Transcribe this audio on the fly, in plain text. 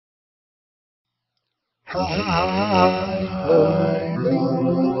Welcome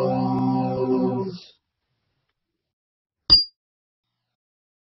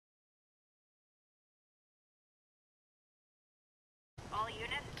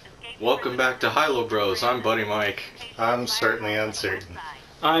back to Hilo Bros. I'm Buddy Mike. I'm certainly uncertain.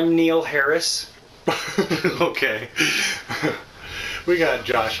 I'm Neil Harris. Okay. We got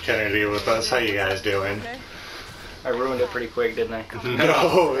Josh Kennedy with us. How you guys doing? I ruined it pretty quick, didn't I?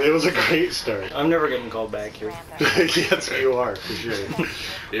 No, it was a great start. I'm never getting called back here. Yes, you are, for sure.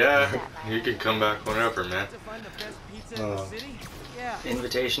 Yeah, you can come back whenever, man.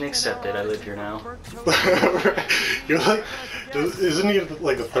 Invitation accepted. I live here now. You're like, isn't he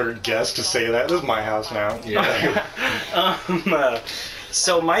like the third guest to say that? This is my house now. Yeah.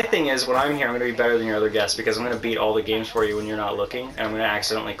 So my thing is, when I'm here, I'm going to be better than your other guests because I'm going to beat all the games for you when you're not looking, and I'm going to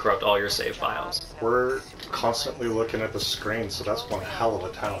accidentally corrupt all your save files. We're constantly looking at the screen, so that's one hell of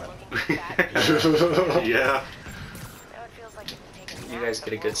a talent. Yeah. You guys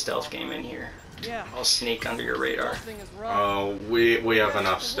get a good stealth game in here. I'll sneak under your radar. We have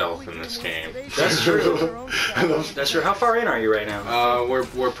enough stealth in this game. That's true. That's true. How far in are you right now?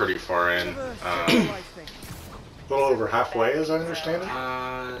 We're pretty far in. A little over halfway, as I understand it.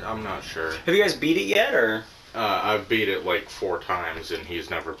 I'm not sure. Have you guys beat it yet, or? I've beat it like 4 times, and he's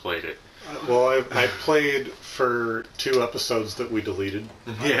never played it. Well, I played for 2 episodes that we deleted.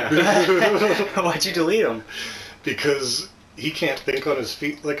 Yeah. Why'd you delete them? Because he can't think on his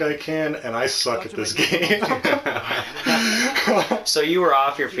feet like I can, and I suck at this game. So you were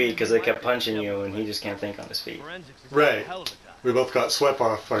off your feet because they kept punching you, and he just can't think on his feet. Right. We both got swept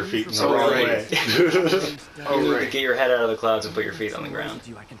off our feet in the wrong way. You need to get your head out of the clouds and put your feet on the ground.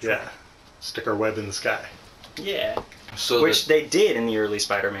 Yeah. Stick our web in the sky. Yeah. So Which they did in the early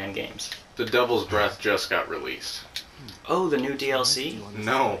Spider-Man games. the Devil's Breath just got released. Oh, the new DLC?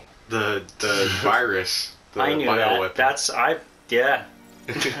 No, the virus. The I knew bioweapon. that. Yeah.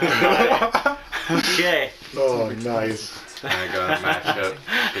 Okay. Oh, nice. I got matched up.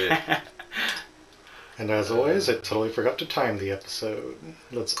 Shit. And as always, I totally forgot to time the episode.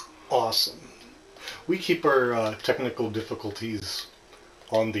 That's awesome. We keep our technical difficulties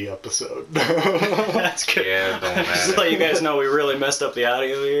on the episode. That's good. Yeah, don't matter. Just to let you guys know, we really messed up the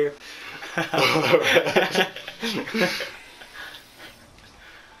audio here.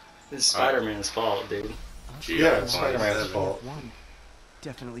 It's Spider-Man's fault, dude. Yeah, it's Spider-Man's fault.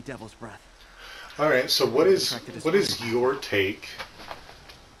 Definitely Devil's Breath. Alright, so what is your take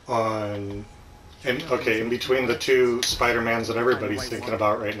on... in between the 2 Spider-Mans that everybody's thinking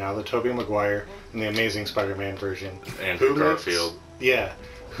about right now, the Tobey Maguire and the Amazing Spider-Man version. Andrew Garfield.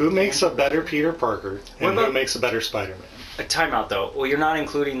 Who makes a better Peter Parker, and who makes a better Spider-Man? A timeout, though. Well, you're not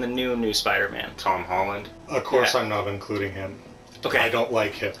including the new Spider-Man. Tom Holland. Of course, Yeah. I'm not including him. Okay. I don't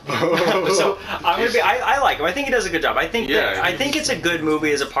like him. So I'm gonna be. I like him. I think he does a good job. I think. Yeah, I think it's a good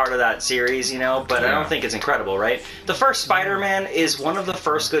movie as a part of that series, you know. But I don't think it's incredible, right? The first Spider-Man is one of the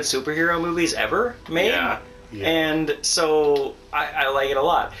first good superhero movies ever made. Yeah. And so I like it a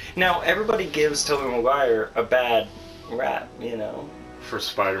lot. Now everybody gives Tobey Maguire a bad rap, you know. For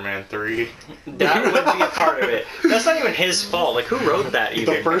Spider-Man 3. That would be a part of it. That's not even his fault. Like, who wrote that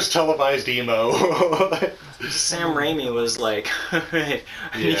even? The first televised emo. Sam Raimi was like, I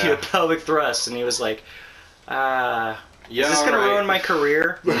need a pelvic thrust. And he was like, is this going to ruin my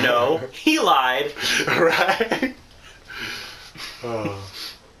career? No. He lied. Right?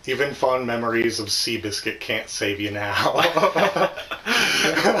 Even fond memories of Seabiscuit can't save you now.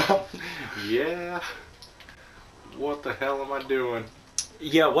 Yeah. What the hell am I doing?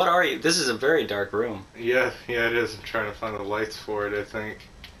 Yeah, what are you? This is a very dark room. Yeah, it is. I'm trying to find the lights for it, I think.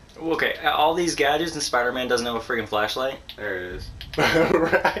 Okay, all these gadgets and Spider-Man doesn't have a freaking flashlight? There it is.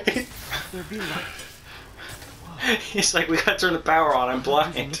 Right? He's like, we gotta turn the power on, I'm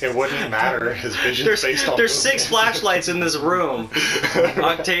blind. It wouldn't matter. His vision's based on... There's 6 flashlights in this room.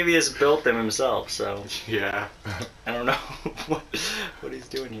 Octavius built them himself, so... Yeah. I don't know what he's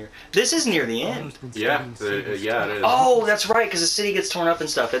doing here. This is near the end. Yeah, it is. Oh, that's right, because the city gets torn up and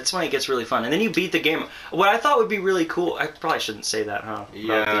stuff. That's when it gets really fun. And then you beat the game. What I thought would be really cool... I probably shouldn't say that, huh?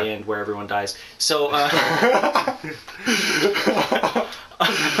 Yeah. About the end where everyone dies. So,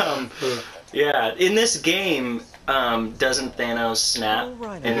 yeah, in this game, doesn't Thanos snap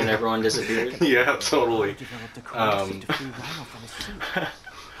and then everyone disappears? Yeah, totally.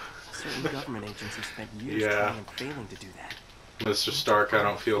 Certain government agencies spent years Yeah. trying and failing to do that. Mr. Stark, I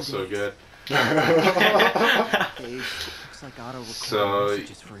don't feel so good. Looks like Otto recorded So,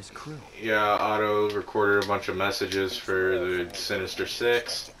 messages for his crew. yeah, Otto recorded a bunch of messages for the Sinister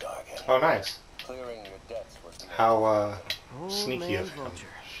Six. Oh, nice. How, sneaky of him.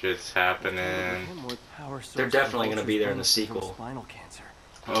 Shit's happening. They're definitely gonna be there in the sequel.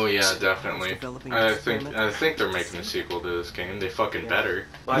 Oh yeah, definitely. I think they're making a sequel to this game. They fucking better.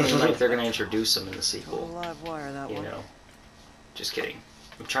 Well, I mean, like, they're gonna introduce them in the sequel. You know. Just kidding.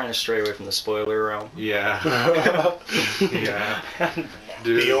 I'm trying to stray away from the spoiler realm. Yeah. Yeah.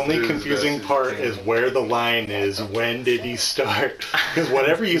 The only confusing part is where the line is. When did he start? Because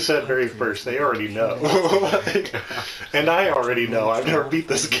whatever you said very first, they already know. And I already know. I've never beat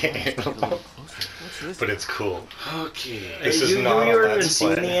this game. But it's cool. Okay. This is not you a ever even Let's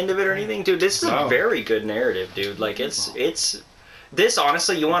seen Play. the end of it or anything? Dude, this is a very good narrative, dude. Like, it's... This,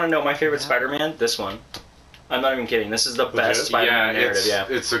 honestly, you want to know my favorite Spider-Man? This one. I'm not even kidding. This is the best Spider-Man narrative, yeah.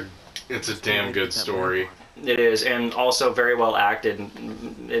 It's a damn good story. It is, and also very well acted.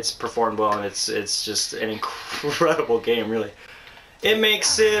 It's performed well, and it's just an incredible game, really. It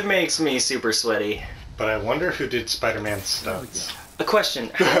makes me super sweaty. But I wonder who did Spider-Man stunts. A question: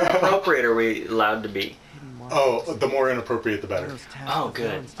 how inappropriate are we allowed to be? Oh, the more inappropriate, the better. Oh,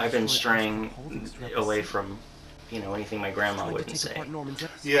 good. I've been straying away from, you know, anything my grandma wouldn't say.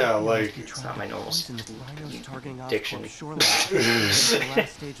 Yeah, like... It's not my normal diction.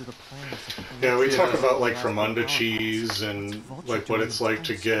 Yeah, we talk about, like, Fremunda cheese and, like, what it's like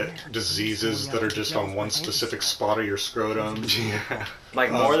to get diseases that are just on one specific spot of your scrotum. Yeah.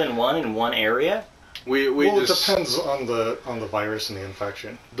 Like, more than one in one area? Well, it depends on the virus and the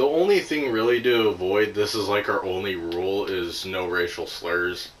infection. The only thing really to avoid, this is like our only rule, is no racial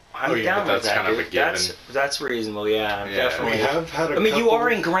slurs. I'm down with that's that, kind dude. of a given. That's reasonable, yeah. Definitely. We have had you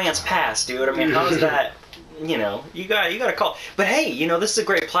are in Grants Pass, dude. I mean, how's that? You know, you got to call. But hey, you know, this is a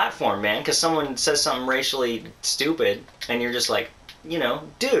great platform, man, because someone says something racially stupid, and you're just like, you know,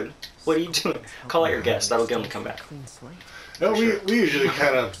 dude, what are you doing? Call out your guest. That'll get them to come back. No, we usually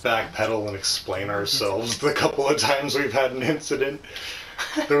kind of backpedal and explain ourselves the couple of times we've had an incident.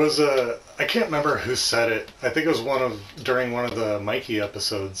 There was I can't remember who said it. I think it was during one of the Mikey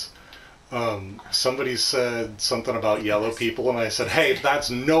episodes. Somebody said something about yellow people, and I said, hey, that's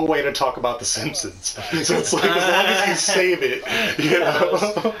no way to talk about The Simpsons. So it's like, as long as you save it, you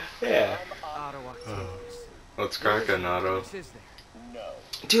know? Yeah. Let's crack a Nato.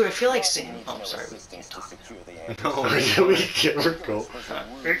 Dude, I feel like saying... Oh, sorry, we can't talk. No, we can't go.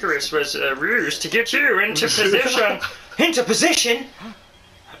 Icarus was a ruse to get you into position. Into position?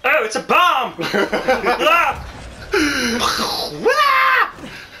 Oh, it's a bomb! Ah!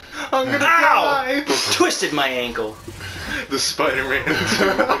 I'm gonna die! Twisted my ankle. The Spider-Man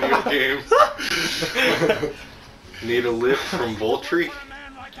video game. Need a lift from Voltry?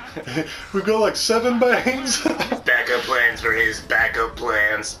 We've got like 7 bangs. Backup plans for his backup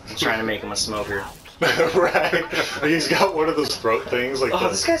plans. I'm trying to make him a smoker. Right. He's got one of those throat things. Like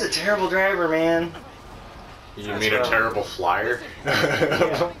this guy's a terrible driver, man. You mean a terrible flyer?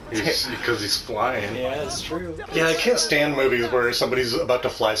 Yeah. Because he's flying. Yeah, that's true. Yeah, I can't stand movies where somebody's about to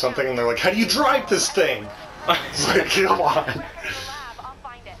fly something and they're like, how do you drive this thing? It's like, come on.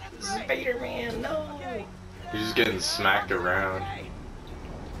 Spider-Man, no. He's just getting smacked around.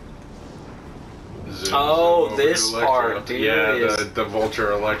 Oh, this part, dude. Yeah, the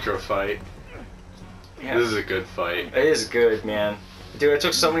Vulture Electro fight. Yeah. This is a good fight. It is good, man. Dude, I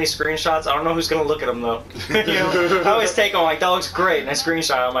took so many screenshots. I don't know who's gonna look at them though. You know, I always take them like, that looks great, and I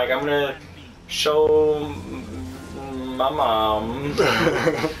screenshot. I'm like, I'm gonna show my mom,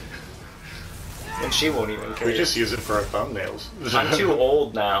 and she won't even care. We just use it for our thumbnails. I'm too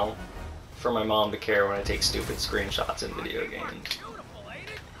old now for my mom to care when I take stupid screenshots in video games.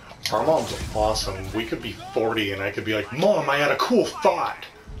 Our mom's awesome. We could be 40 and I could be like, Mom, I had a cool thought.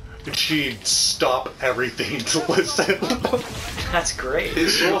 And she'd stop everything to listen. That's great.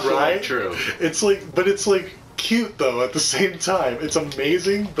 It's right? True. It's like, but it's like cute though at the same time. It's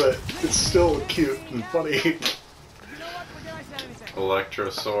amazing, but it's still cute and funny.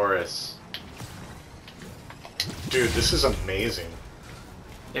 Electrosaurus. Dude, this is amazing.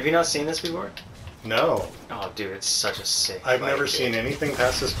 Have you not seen this before? No. Oh, dude, it's such a sick I've fight, never dude. seen anything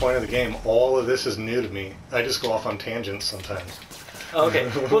past this point of the game. All of this is new to me. I just go off on tangents sometimes. Okay,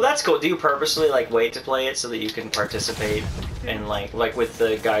 well that's cool. Do you purposely like wait to play it so that you can participate and like with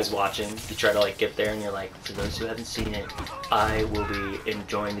the guys watching, you try to like get there and you're like, for those who haven't seen it, I will be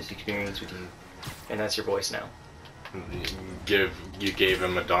enjoying this experience with you, and that's your voice now. You gave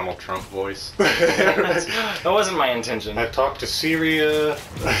him a Donald Trump voice. That wasn't my intention. I talked to Syria.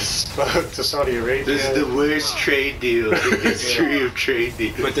 I spoke to Saudi Arabia. This is the worst trade deal in the history of trade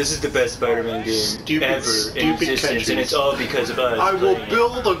deals. But this is the best Spider-Man game ever in existence, and it's all because of us. I will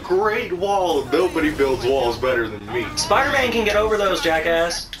build a great wall. Nobody builds walls better than me. Spider-Man can get over those,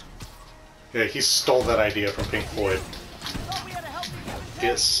 jackass. Yeah, he stole that idea from Pink Floyd.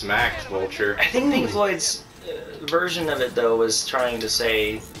 Get smacked, Vulture. I think Pink Floyd's version of it, though, was trying to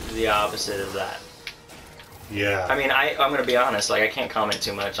say the opposite of that. Yeah. I mean, I'm going to be honest, like, I can't comment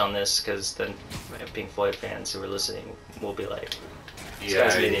too much on this, because the Pink Floyd fans who are listening will be like,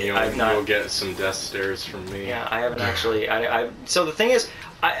 yeah, you'll get some death stares from me. Yeah, I haven't actually, so the thing is,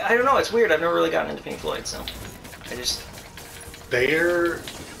 I don't know, it's weird, I've never really gotten into Pink Floyd, so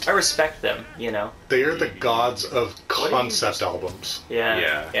I respect them, you know. They are the gods of concept albums.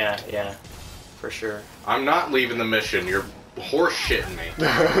 Yeah, for sure. I'm not leaving the mission. You're horse shitting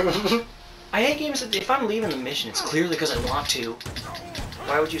me. I hate games that if I'm leaving the mission, it's clearly because I want to.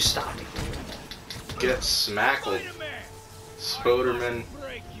 Why would you stop me from doing that? Get smackled. Spoderman.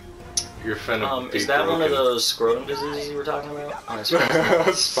 You're finna be is that broken. one of those scrotum diseases you were talking about?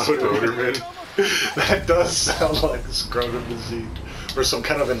 Spoderman. That does sound like scrotum disease. Or some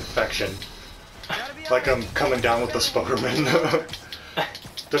kind of infection. Like I'm coming down with the Spoderman.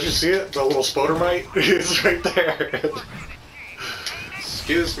 Don't you see it? The little Spodermite is right there.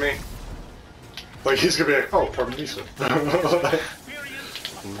 Excuse me. Like he's gonna be like, oh, pardon me, sir.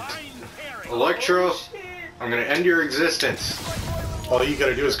 Electro, I'm gonna end your existence. All you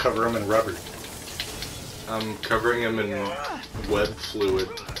gotta do is cover him in rubber. I'm covering him in web fluid.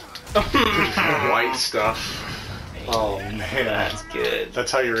 White stuff. Oh man, that's good.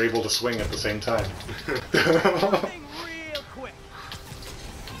 That's how you're able to swing at the same time.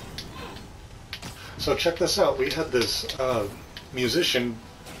 So check this out. We had this musician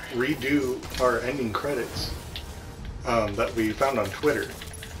redo our ending credits that we found on Twitter,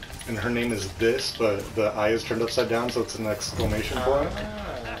 and her name is This, but the I is turned upside down, so it's an exclamation point.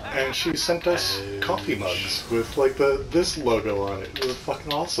 And she sent us coffee mugs with like the This logo on it. It was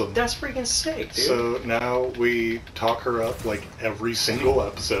fucking awesome. That's freaking sick, dude. So now we talk her up like every single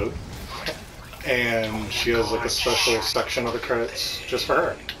episode, and she has like a special section of the credits just for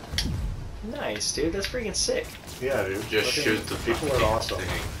her. Nice, dude. That's freaking sick. Yeah, dude. Just shoot the people are awesome.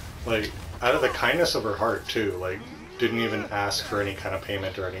 Like out of the kindness of her heart too. Like didn't even ask for any kind of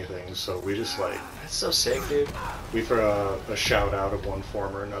payment or anything. So we just like. That's so sick, dude. We throw a shout out of one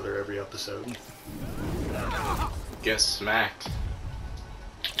form or another every episode. Get smacked.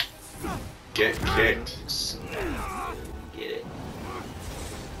 Get kicked. Get it.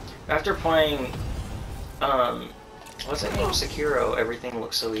 After playing, what's that game? Sekiro. Everything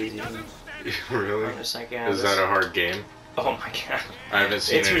looks so easy. Really? I'm just like, yeah. Is that a hard game? Oh my god. I haven't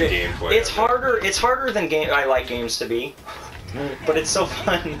seen any gameplay. It's harder. It's harder than I like games to be. But it's so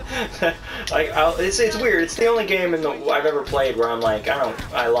fun. Like it's weird. It's the only game I've ever played where I'm like,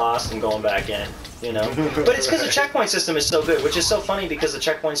 I lost and going back in. You know. But it's because the checkpoint system is so good, which is so funny because the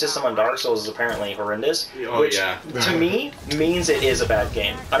checkpoint system on Dark Souls is apparently horrendous. Oh which, yeah. To me, means it is a bad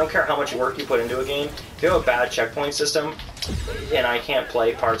game. I don't care how much work you put into a game. If you have a bad checkpoint system, and I can't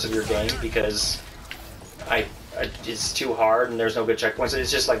play parts of your game because it's too hard and there's no good checkpoints. It's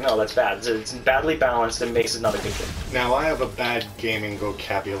just like, no, that's bad. It's badly balanced and makes it not a good game. Now, I have a bad gaming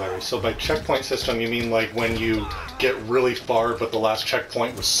vocabulary. So by checkpoint system, you mean like when you get really far, but the last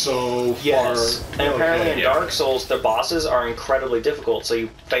checkpoint was so far. And apparently in Dark Souls, the bosses are incredibly difficult. So you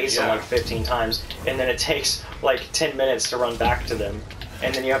face them like 15 times, and then it takes like 10 minutes to run back to them.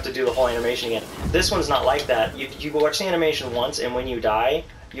 And then you have to do the whole animation again. This one's not like that. You watch the animation once, and when you die,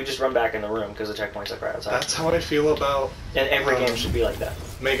 you just run back in the room because the checkpoint's like right outside. That's how I feel about... And every game should be like that.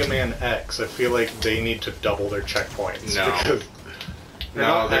 Mega Man X. I feel like they need to double their checkpoints. No. Because no,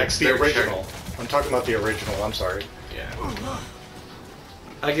 not X, the original. I'm talking about the original, I'm sorry. Yeah.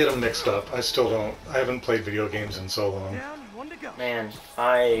 I get them mixed up. I haven't played video games in so long. Man,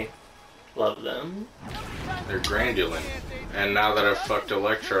 I love them. They're grandulant. And now that I've fucked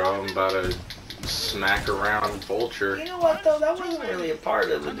Electro, I'm about to smack around Vulture. You know what though? That wasn't really a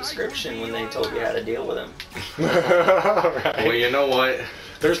part of the description when they told you how to deal with him. Right. Well, you know what?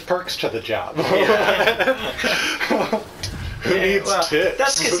 There's perks to the job. Yeah. Who needs tips?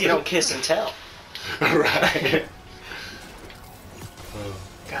 That's because you don't kiss and tell. Right.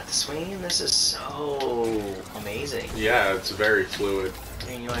 God, the swinging in this is so amazing. Yeah, it's very fluid. I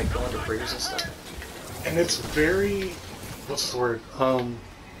mean, you like go into breeze and stuff. And it's very, what's the word?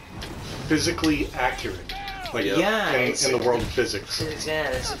 Physically accurate. Like in the world of physics. Yeah,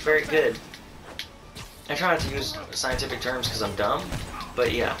 it's very good. I try not to use scientific terms because I'm dumb,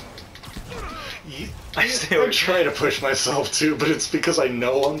 but yeah. I try to push myself too, but it's because I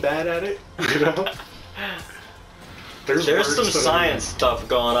know I'm bad at it. You know. There's some science stuff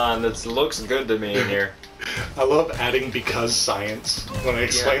going on that looks good to me in here. I love adding because science when I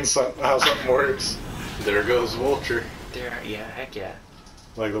explain how something works. There goes Vulture. Yeah, heck yeah.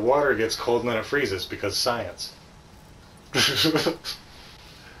 Like the water gets cold and then it freezes because science.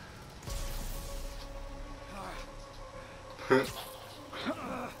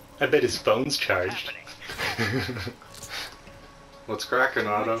 I bet his phone's charged. What's cracking,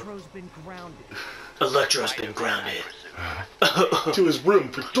 Otto? Electro's been grounded. To his room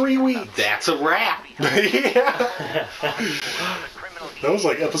for 3 weeks. That's a wrap. Yeah. That was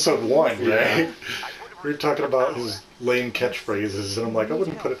like episode 1, right? Yeah. We were talking about his lame catchphrases, and I'm like, I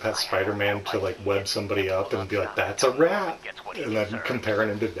wouldn't put it past Spider-Man to like web somebody up and be like, "That's a rat," and then comparing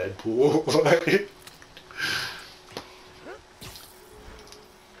him to Deadpool.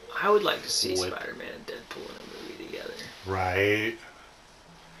 I would like to see Whip. Spider-Man and Deadpool in a movie together. Right.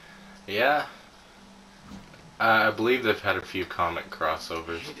 Yeah. I believe they've had a few comic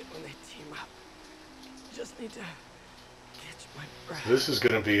crossovers. Hate it when they team up. Just need to catch my breath. This is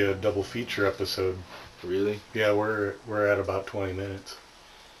gonna be a double feature episode. Really? Yeah, we're at about 20 minutes.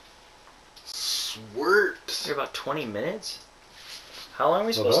 Swirt. You're about 20 minutes? How long are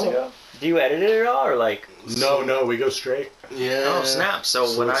we supposed to Well. go? Do you edit it at all, or like... No, we go straight. Yeah. Oh, snap. So,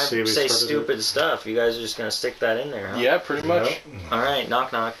 So when I let's see, we say started stupid stuff, you guys are just gonna stick that in there, huh? Yeah, pretty much. Yep. Alright,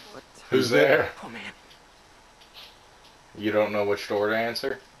 knock knock. What time? Who's there? Oh man. You don't know which door to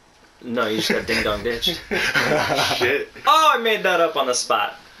answer? No, you just got ding dong ditched. Shit. Oh, I made that up on the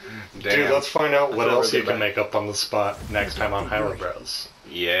spot. Damn. Dude, let's find out what feel else really you can bad. make up on the spot next time on Howard Bros.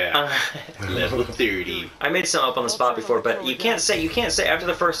 Yeah. Level 30. I made some up on the spot before, but you can't say after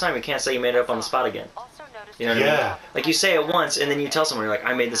the first time, you can't say you made it up on the spot again. You know what I mean? Yeah. Like you say it once, and then you tell someone, you're like,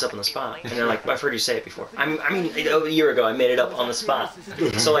 I made this up on the spot. And they're like, I've heard you say it before. I mean, a year ago, I made it up on the spot.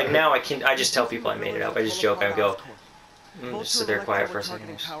 So like now I just tell people I made it up. I just joke. I go, just sit there quiet for a second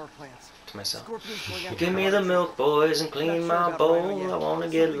and just to myself. Give me the milk, boys, and clean my bowl. I want to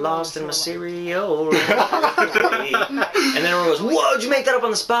get lost in my cereal. And then everyone goes, whoa, did you make that up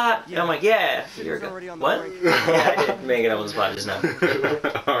on the spot? And I'm like, yeah, a year ago. What? Yeah, I did make it up on the spot just now.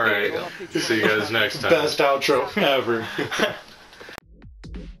 Alright. See you guys next time. Best outro ever.